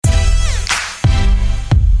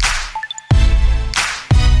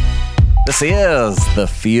This is the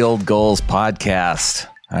Field Gulls Podcast.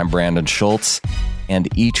 I'm Brandon Schultz, and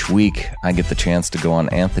each week I get the chance to go on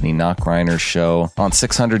Anthony Knockreiner's show on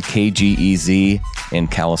 600 KGEZ in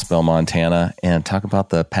Kalispell, Montana, and talk about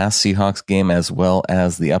the past Seahawks game as well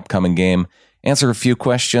as the upcoming game, answer a few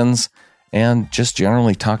questions, and just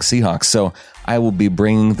generally talk Seahawks. So I will be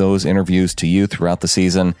bringing those interviews to you throughout the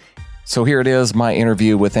season. So here it is, my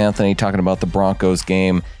interview with Anthony talking about the Broncos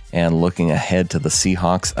game and looking ahead to the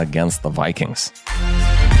Seahawks against the Vikings.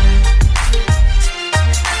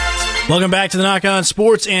 Welcome back to the Knock On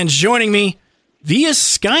Sports, and joining me via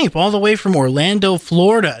Skype all the way from Orlando,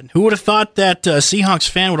 Florida. Who would have thought that a Seahawks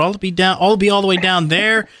fan would all be all the way down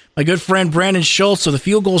there? My good friend Brandon Schultz of the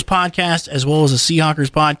Field Gulls Podcast, as well as the Seahawkers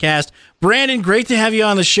Podcast. Brandon, great to have you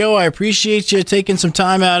on the show. I appreciate you taking some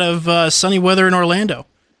time out of sunny weather in Orlando.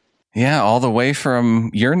 Yeah, all the way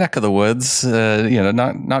from your neck of the woods,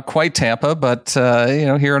 not quite Tampa, but,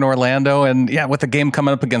 here in Orlando. And yeah, with the game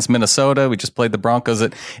coming up against Minnesota, we just played the Broncos.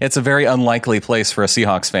 It's a very unlikely place for a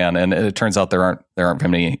Seahawks fan. And it turns out there aren't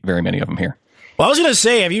very many of them here. Well, I was going to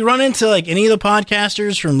say, have you run into like any of the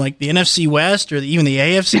podcasters from like the NFC West or even the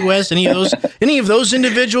AFC West? Any of those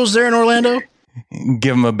individuals there in Orlando?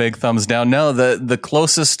 Give them a big thumbs down. No, the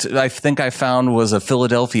closest I think I found was a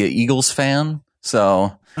Philadelphia Eagles fan.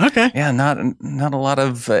 So okay, yeah, not a lot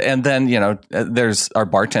of, and then there's our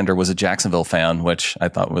bartender was a Jacksonville fan, which I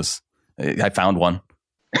thought I found one.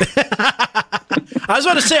 I was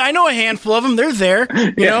about to say, I know a handful of them. They're there,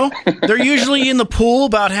 you know. They're usually in the pool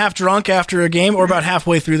about half drunk after a game or about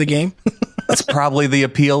halfway through the game. That's probably the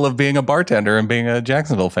appeal of being a bartender and being a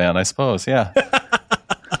Jacksonville fan, I suppose. Yeah.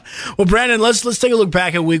 Well, Brandon, let's take a look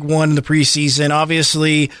back at week one in the preseason.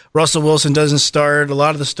 Obviously, Russell Wilson doesn't start. A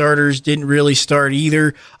lot of the starters didn't really start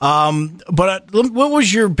either. But what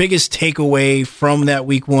was your biggest takeaway from that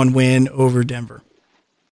week one win over Denver?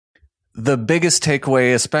 The biggest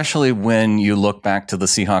takeaway, especially when you look back to the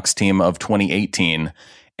Seahawks team of 2018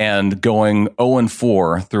 and going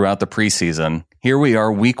 0-4 throughout the preseason. Here we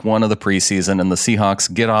are, week one of the preseason, and the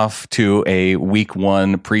Seahawks get off to a week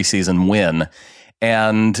one preseason win.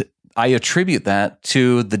 And I attribute that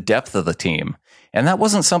to the depth of the team. And that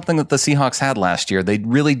wasn't something that the Seahawks had last year. They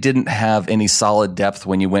really didn't have any solid depth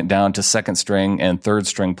when you went down to second string and third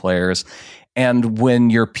string players. And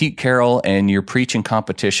when you're Pete Carroll and you're preaching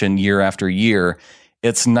competition year after year,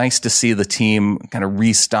 it's nice to see the team kind of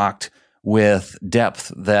restocked with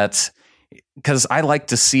depth. Because I like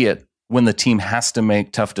to see it when the team has to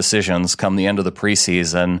make tough decisions come the end of the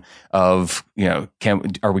preseason of,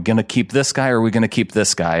 are we going to keep this guy or are we going to keep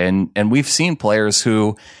this guy? And we've seen players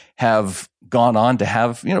who have gone on to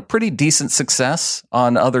have, pretty decent success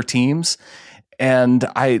on other teams. And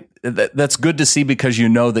that's good to see because you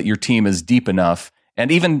know that your team is deep enough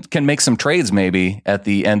and even can make some trades maybe at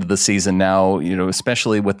the end of the season now,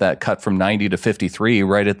 especially with that cut from 90 to 53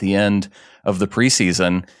 right at the end of the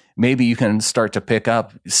preseason. Maybe you can start to pick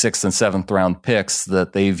up 6th and 7th round picks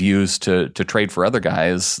that they've used to trade for other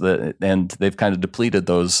guys, and they've kind of depleted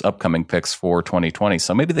those upcoming picks for 2020.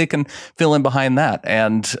 So maybe they can fill in behind that.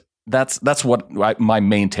 And that's what my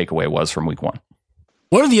main takeaway was from week one.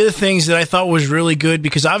 One of the other things that I thought was really good,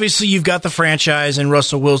 because obviously you've got the franchise and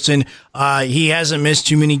Russell Wilson. He hasn't missed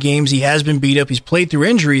too many games. He has been beat up. He's played through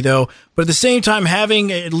injury, though. But at the same time,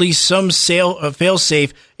 having at least some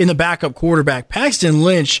fail-safe in the backup quarterback, Paxton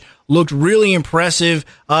Lynch looked really impressive.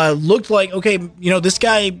 Looked like, okay, this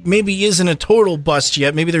guy maybe isn't a total bust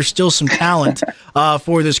yet. Maybe there's still some talent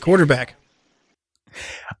for this quarterback.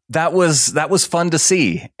 That was fun to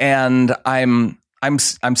see. And I'm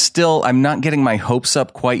not getting my hopes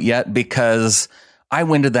up quite yet because I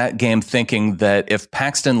went to that game thinking that if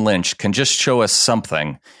Paxton Lynch can just show us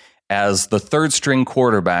something as the third string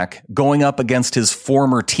quarterback going up against his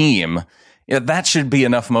former team, that should be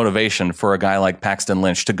enough motivation for a guy like Paxton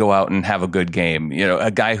Lynch to go out and have a good game.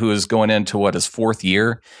 A guy who is going into his fourth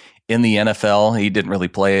year in the NFL. He didn't really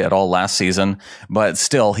play at all last season, but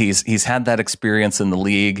still he's had that experience in the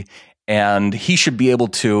league. And he should be able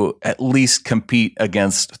to at least compete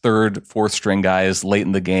against third, fourth string guys late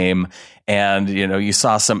in the game. And, you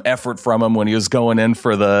saw some effort from him when he was going in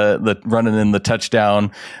for the running in the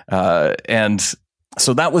touchdown. And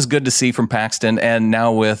so that was good to see from Paxton. And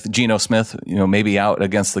now with Geno Smith, maybe out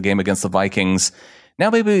against the game against the Vikings, now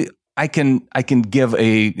maybe I can give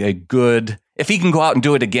a good, if he can go out and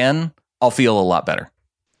do it again, I'll feel a lot better.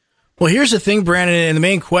 Well, here's the thing, Brandon, and the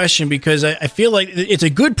main question, because I feel like it's a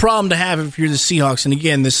good problem to have if you're the Seahawks. And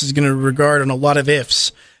again, this is going to regard on a lot of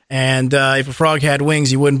ifs And if a frog had wings,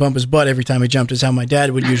 he wouldn't bump his butt every time he jumped, is how my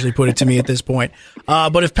dad would usually put it to me at this point.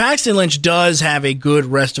 But if Paxton Lynch does have a good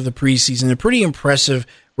rest of the preseason, a pretty impressive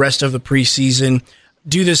rest of the preseason,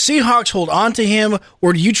 do the Seahawks hold on to him,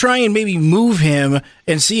 or do you try and maybe move him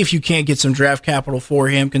and see if you can't get some draft capital for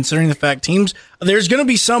him, considering the fact there's going to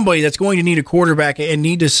be somebody that's going to need a quarterback and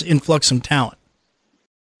need to influx some talent?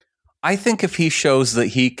 I think if he shows that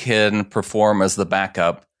he can perform as the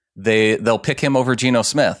backup, they'll pick him over Geno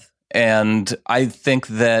Smith. And I think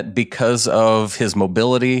that because of his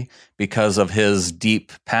mobility, because of his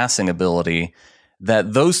deep passing ability,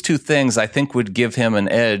 that those two things I think would give him an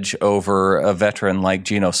edge over a veteran like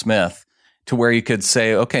Geno Smith, to where you could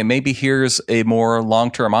say, okay, maybe here's a more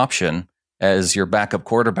long-term option as your backup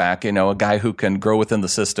quarterback, a guy who can grow within the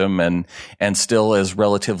system and still is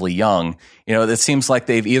relatively young. It seems like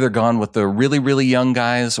they've either gone with the really, really young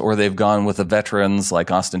guys, or they've gone with the veterans like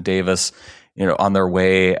Austin Davis, on their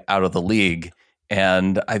way out of the league.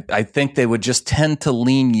 And I think they would just tend to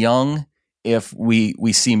lean young if we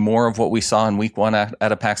see more of what we saw in week one out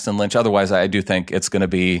of Paxton Lynch. Otherwise, I do think it's going to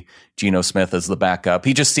be Geno Smith as the backup.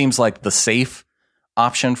 He just seems like the safe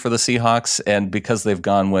option for the Seahawks, and because they've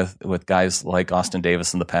gone with guys like Austin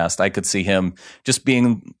Davis in the past, I could see him just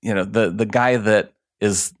being the guy that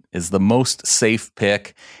is the most safe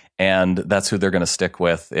pick, and that's who they're going to stick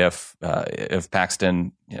with if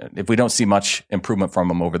Paxton, if we don't see much improvement from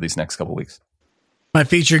him over these next couple weeks. My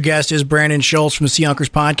featured guest is Brandon Schultz from the Seahawkers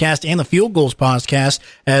podcast and the Field Goals podcast,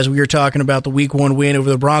 as we are talking about the week one win over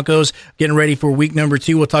the Broncos, getting ready for week number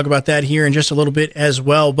 2. We'll talk about that here in just a little bit as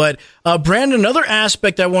well. But Brandon, another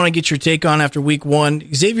aspect I want to get your take on after week one,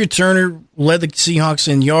 Xavier Turner led the Seahawks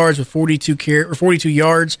in yards with 42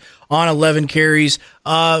 yards on 11 carries.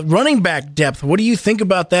 Running back depth, what do you think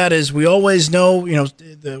about that? As we always know,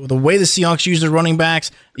 the way the Seahawks use their running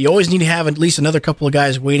backs, you always need to have at least another couple of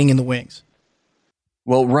guys waiting in the wings.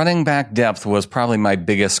 Well, running back depth was probably my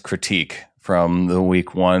biggest critique from the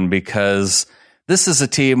week one, because this is a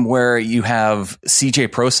team where you have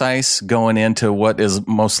CJ Prosise going into what is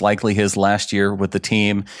most likely his last year with the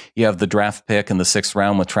team. You have the draft pick in the 6th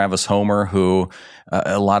round with Travis Homer, who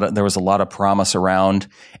there was a lot of promise around.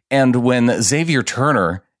 And when Xavier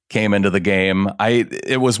Turner came into the game,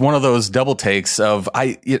 it was one of those double takes of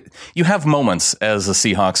you have moments as a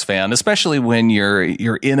Seahawks fan, especially when you're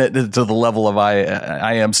in it to the level of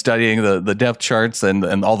I am studying the depth charts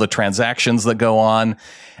and all the transactions that go on.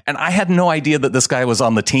 And I had no idea that this guy was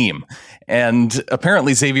on the team. And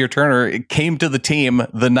apparently Xavier Turner came to the team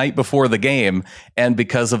the night before the game. And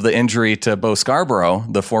because of the injury to Bo Scarborough,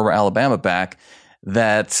 the former Alabama back,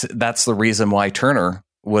 that's the reason why Turner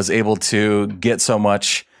was able to get so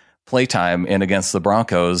much playtime in against the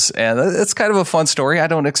Broncos. And it's kind of a fun story. I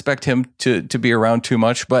don't expect him to be around too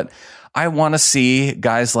much, but I want to see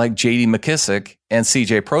guys like J.D. McKissic and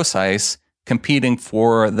C.J. Prosise competing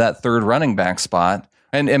for that third running back spot.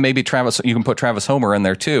 And maybe you can put Travis Homer in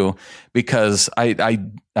there too, because I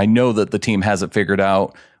know that the team has it figured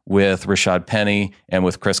out with Rashad Penny and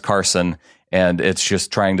with Chris Carson, and it's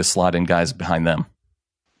just trying to slot in guys behind them.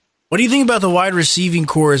 What do you think about the wide receiving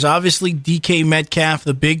core? Is obviously DK Metcalf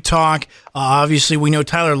the big talk. Obviously, we know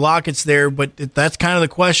Tyler Lockett's there, but that's kind of the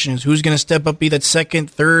question: is who's going to step up, be that second,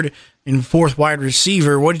 third, and fourth wide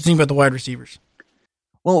receiver? What do you think about the wide receivers?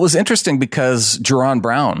 Well, it was interesting because Jerron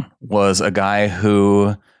Brown was a guy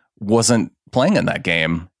who wasn't playing in that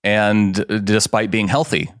game, and despite being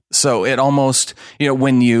healthy. So it almost,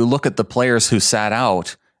 when you look at the players who sat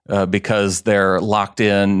out, because they're locked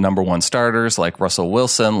in number one starters like Russell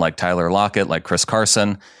Wilson, like Tyler Lockett, like Chris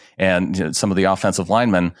Carson, and some of the offensive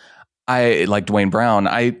linemen, like Dwayne Brown.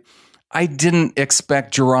 I didn't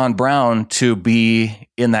expect Jerron Brown to be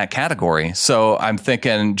in that category. So I'm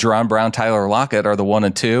thinking Jerron Brown, Tyler Lockett are the 1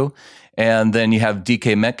 and 2. And then you have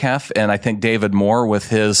DK Metcalf and I think David Moore with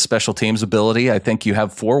his special teams ability. I think you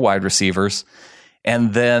have 4 wide receivers.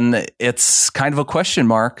 And then it's kind of a question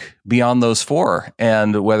mark beyond those 4.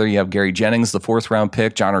 And whether you have Gary Jennings, the 4th round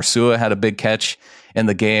pick, John Ursua had a big catch in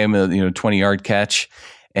the game, 20-yard catch,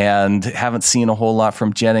 and haven't seen a whole lot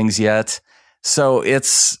from Jennings yet. So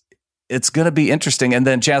it's going to be interesting. And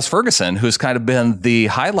then Jazz Ferguson, who's kind of been the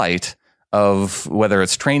highlight of whether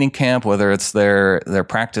it's training camp, whether it's their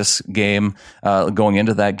practice game, going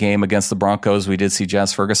into that game against the Broncos. We did see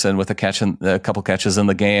Jazz Ferguson with a couple catches in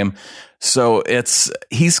the game. So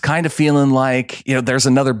he's kind of feeling like, there's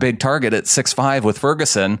another big target at 6'5" with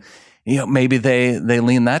Ferguson. Maybe they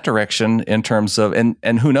lean that direction in terms of,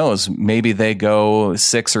 and who knows, maybe they go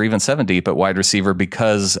 6 or even 7 deep at wide receiver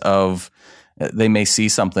because of, they may see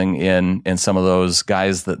something in some of those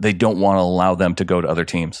guys that they don't want to allow them to go to other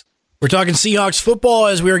teams. We're talking Seahawks football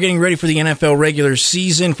as we are getting ready for the NFL regular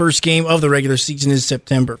season. First game of the regular season is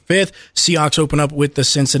September 5th. Seahawks open up with the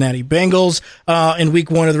Cincinnati Bengals in week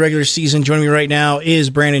one of the regular season. Joining me right now is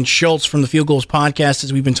Brandon Schultz from the Field Goals Podcast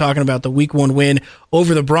as we've been talking about the week one win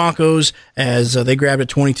over the Broncos as they grabbed it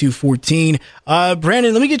 22-14.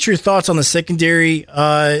 Brandon, let me get your thoughts on the secondary.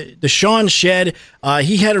 Deshaun Shead,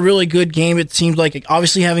 he had a really good game. It seemed like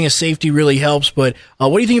obviously having a safety really helps, but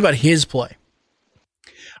what do you think about his play?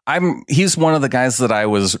 He's one of the guys that I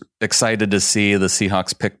was excited to see the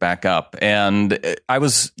Seahawks pick back up. And I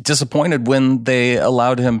was disappointed when they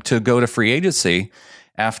allowed him to go to free agency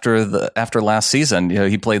after last season. You know,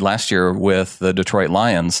 he played last year with the Detroit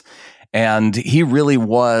Lions, and he really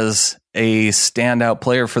was a standout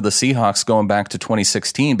player for the Seahawks going back to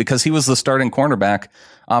 2016 because he was the starting cornerback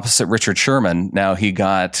opposite Richard Sherman. Now, he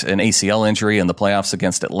got an ACL injury in the playoffs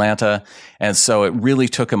against Atlanta, and so it really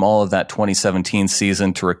took him all of that 2017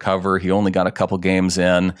 season to recover. He only got a couple games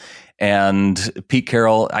in, and Pete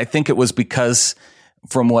Carroll, I think it was because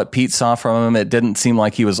from what Pete saw from him, it didn't seem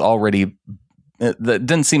like he was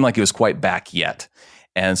quite back yet.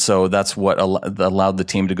 And so that's what allowed the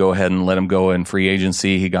team to go ahead and let him go in free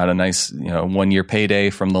agency. He got a nice, 1-year payday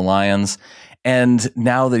from the Lions. And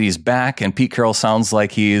now that he's back, and Pete Carroll sounds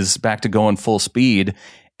like he's back to going full speed,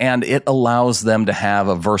 and it allows them to have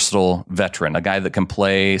a versatile veteran, a guy that can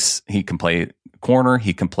play. He can play corner,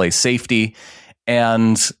 he can play safety,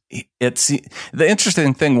 and the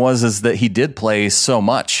interesting thing is that he did play so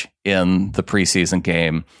much in the preseason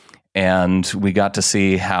game, and we got to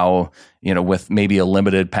see how, with maybe a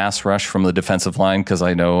limited pass rush from the defensive line, because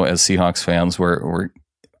I know as Seahawks fans we're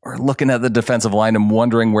looking at the defensive line and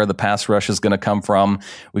wondering where the pass rush is going to come from.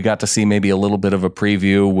 We got to see maybe a little bit of a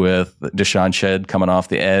preview with Deshaun Shead coming off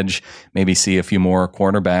the edge, maybe see a few more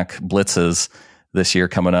cornerback blitzes this year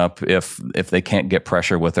coming up if they can't get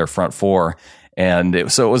pressure with their front four.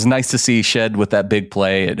 And so it was nice to see Shead with that big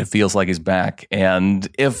play. It feels like he's back. And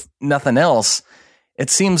if nothing else, it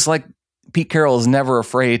seems like Pete Carroll is never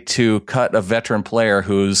afraid to cut a veteran player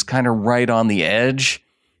who's kind of right on the edge.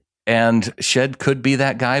 And Shead could be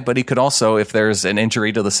that guy, but he could also, if there's an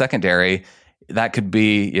injury to the secondary, that could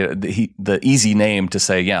be the easy name to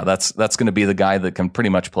say, yeah, that's going to be the guy that can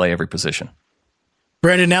pretty much play every position.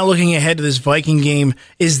 Brandon, now looking ahead to this Viking game,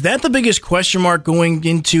 is that the biggest question mark going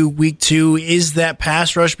into week 2? Is that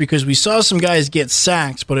pass rush? Because we saw some guys get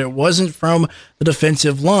sacked, but it wasn't from the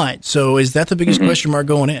defensive line. So is that the biggest question mark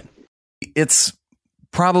going in? It's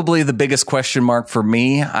probably the biggest question mark for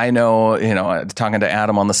me. I know, talking to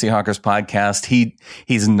Adam on the Seahawkers podcast,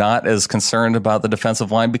 he's not as concerned about the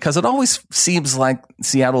defensive line because it always seems like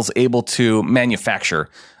Seattle's able to manufacture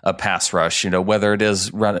a pass rush, whether it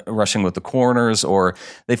is rushing with the corners or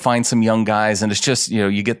they find some young guys. And it's just,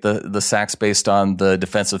 you get the sacks based on the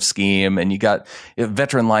defensive scheme, and you got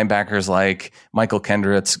veteran linebackers like Michael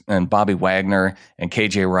Kendricks and Bobby Wagner and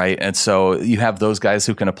KJ Wright. And so you have those guys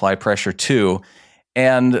who can apply pressure too.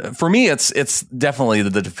 And for me, it's definitely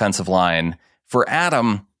the defensive line. For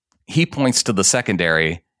Adam, he points to the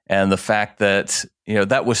secondary and the fact that,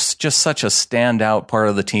 that was just such a standout part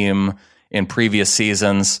of the team in previous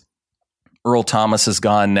seasons. Earl Thomas is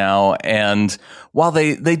gone now. And while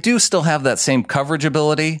they do still have that same coverage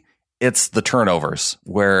ability, it's the turnovers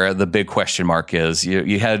where the big question mark is.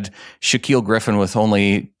 You had Shaquille Griffin with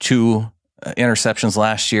only 2 interceptions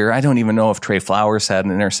last year. I don't even know if Trey Flowers had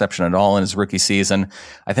an interception at all in his rookie season.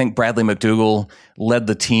 I think Bradley McDougall led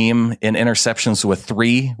the team in interceptions with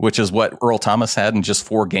 3, which is what Earl Thomas had in just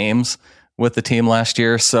 4 games with the team last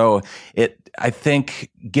year. So I think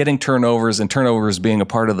getting turnovers and turnovers being a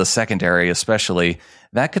part of the secondary, especially,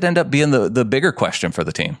 that could end up being the bigger question for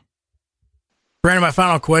the team. Brandon, my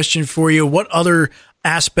final question for you. What other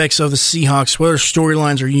aspects of the Seahawks, what other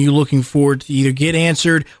storylines are you looking forward to either get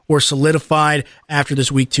answered or solidified after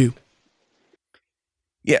this week 2?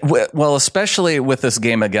 Yeah, well, especially with this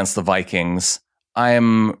game against the Vikings,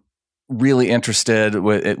 I'm really interested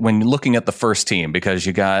when looking at the first team because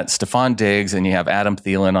you got Stephon Diggs and you have Adam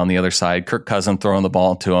Thielen on the other side, Kirk Cousins throwing the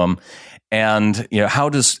ball to him. And how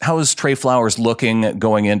is Trey Flowers looking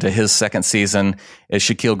going into his second season? Is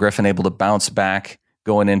Shaquille Griffin able to bounce back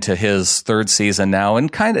going into his third season now? And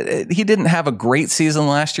he didn't have a great season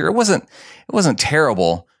last year. It wasn't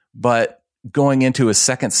terrible, but going into his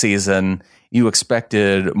second season, you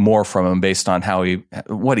expected more from him based on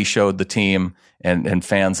what he showed the team and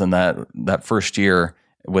fans in that first year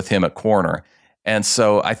with him at corner. And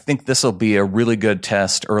so I think this will be a really good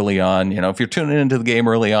test early on. If you're tuning into the game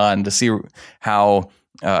early on to see how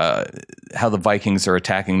the Vikings are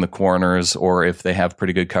attacking the corners or if they have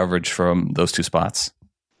pretty good coverage from those 2 spots.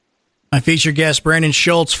 My featured guest, Brandon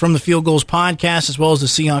Schultz from the Field Gulls Podcast, as well as the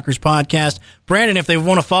Seahawkers Podcast. Brandon, if they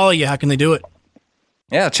want to follow you, how can they do it?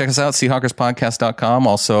 Yeah, check us out, SeahawkersPodcast.com.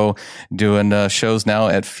 Also doing shows now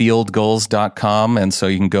at fieldgulls.com. And so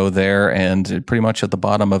you can go there, and pretty much at the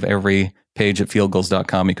bottom of every page at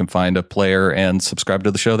fieldgulls.com, you can find a player and subscribe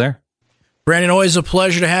to the show there. Brandon, always a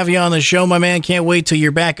pleasure to have you on the show, my man. Can't wait till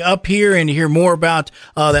you're back up here and to hear more about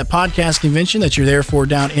that podcast convention that you're there for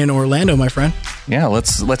down in Orlando, my friend. Yeah,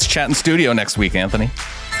 let's chat in studio next week, Anthony.